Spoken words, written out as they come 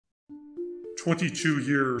22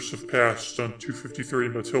 years have passed on 253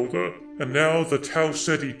 Mathilde, and now the Tau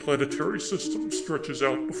Ceti planetary system stretches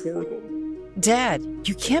out before them. Dad,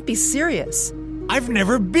 you can't be serious. I've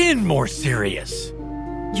never been more serious.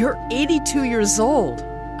 You're 82 years old.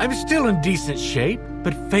 I'm still in decent shape,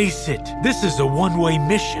 but face it, this is a one-way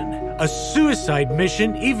mission. A suicide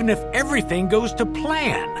mission even if everything goes to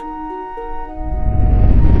plan.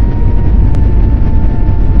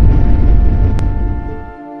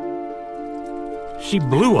 She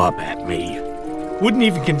blew up at me. Wouldn't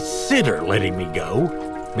even consider letting me go.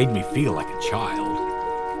 Made me feel like a child.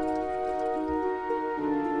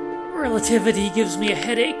 Relativity gives me a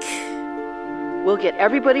headache. We'll get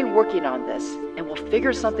everybody working on this, and we'll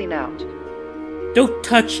figure something out. Don't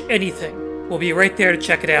touch anything. We'll be right there to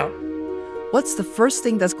check it out. What's the first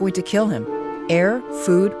thing that's going to kill him? Air,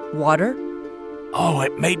 food, water? Oh,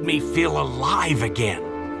 it made me feel alive again.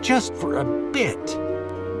 Just for a bit.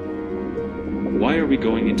 Why are we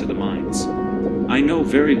going into the mines? I know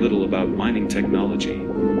very little about mining technology.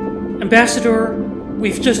 Ambassador,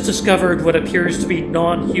 we've just discovered what appears to be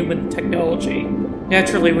non-human technology.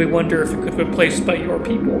 Naturally, we wonder if it could be replaced by your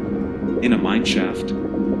people. In a mine shaft?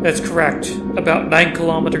 That's correct. About 9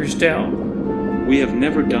 kilometers down. We have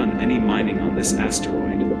never done any mining on this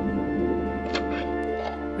asteroid.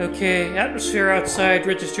 Okay, atmosphere outside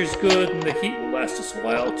registers good, and the heat will last us a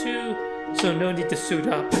while too, so no need to suit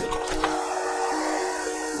up.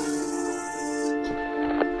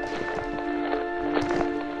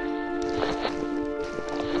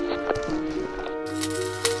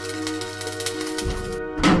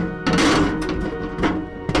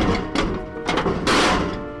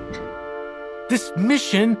 This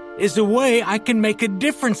mission is a way I can make a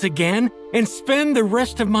difference again and spend the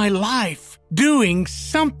rest of my life doing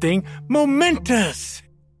something momentous.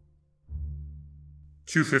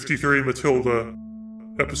 253 Mathilde,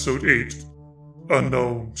 Episode 8,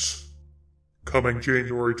 Unknowns, coming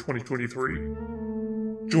January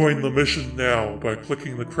 2023. Join the mission now by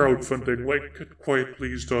clicking the crowdfunding link at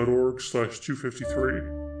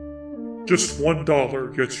quietplease.org/253. Just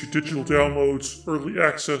 $1 gets you digital downloads, early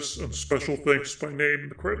access, and special thanks by name in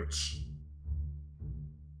the credits.